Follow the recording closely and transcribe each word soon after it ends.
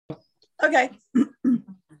Okay.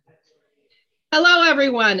 Hello,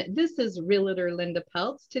 everyone. This is Realtor Linda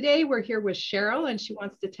Peltz. Today, we're here with Cheryl, and she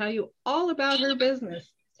wants to tell you all about her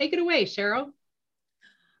business. Take it away, Cheryl.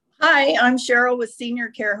 Hi, I'm Cheryl with Senior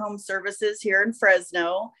Care Home Services here in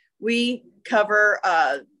Fresno. We cover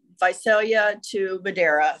Visalia to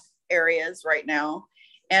Madera areas right now,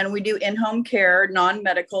 and we do in-home care,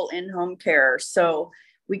 non-medical in-home care. So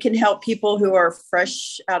we can help people who are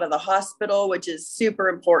fresh out of the hospital, which is super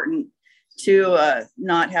important to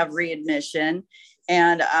not have readmission.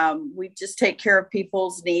 And we just take care of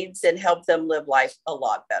people's needs and help them live life a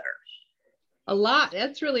lot better. A lot.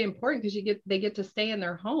 That's really important because they get to stay in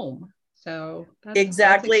their home. So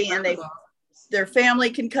exactly, and their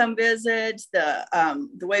family can come visit. The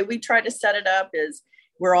way we try to set it up is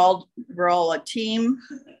we're all a team.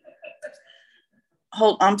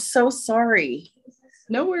 I'm so sorry.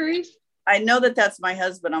 No worries. I know that's my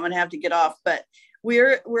husband. I'm gonna have to get off, but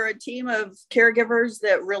we're a team of caregivers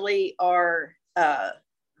that really are I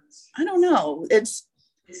don't know, it's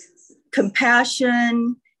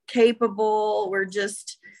compassion, capable.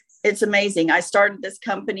 It's amazing. I started this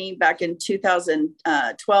company back in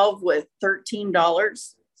 2012 with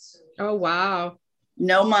 $13. Oh, wow.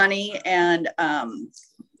 No money. And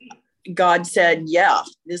God said, yeah,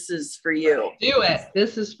 this is for you. Do it.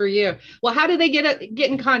 This is for you. Well, how do they get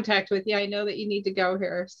in contact with you? I know that you need to go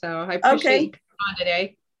here. So I appreciate you coming on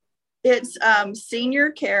today. It's Senior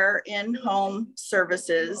Care In-Home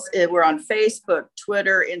Services. We're on Facebook,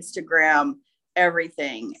 Twitter, Instagram,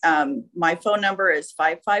 everything. My phone number is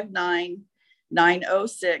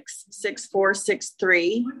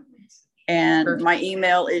 559-906-6463. And Perfect. My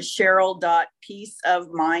email is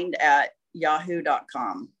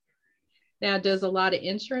cheryl.peaceofmind@yahoo.com. Now, does a lot of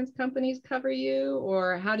insurance companies cover you,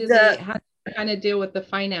 or how do they kind of deal with the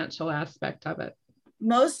financial aspect of it?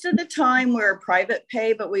 Most of the time we're private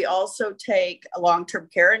pay, but we also take a long-term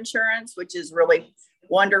care insurance, which is really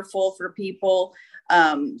wonderful for people.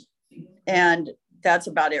 And that's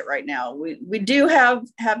about it right now. We do have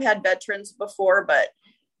had veterans before, but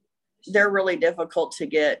they're really difficult to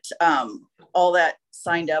get all that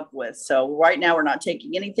signed up with. So right now we're not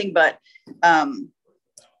taking anything but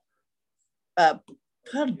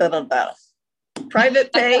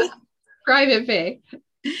private pay, private pay,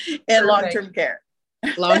 and long-term care.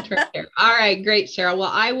 Long-term care. All right, great, Cheryl. Well,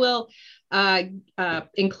 I will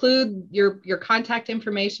include your contact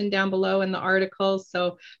information down below in the article.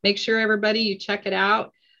 So make sure everybody you check it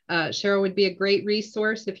out. Cheryl would be a great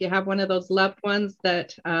resource if you have one of those loved ones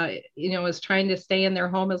that is trying to stay in their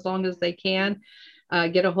home as long as they can.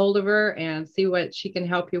 Get a hold of her and see what she can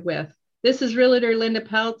help you with. This is Realtor Linda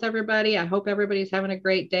Peltz, everybody. I hope everybody's having a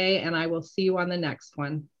great day, and I will see you on the next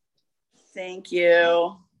one. Thank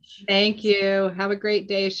you. Thank you. Have a great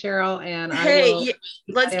day, Cheryl. And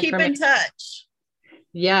let's keep in touch.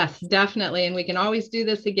 Yes, definitely. And we can always do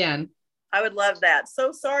this again. I would love that.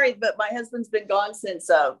 So sorry, but my husband's been gone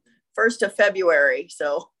since 1st of February.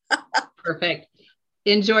 So perfect.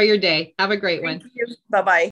 Enjoy your day. Have a great one. Bye-bye.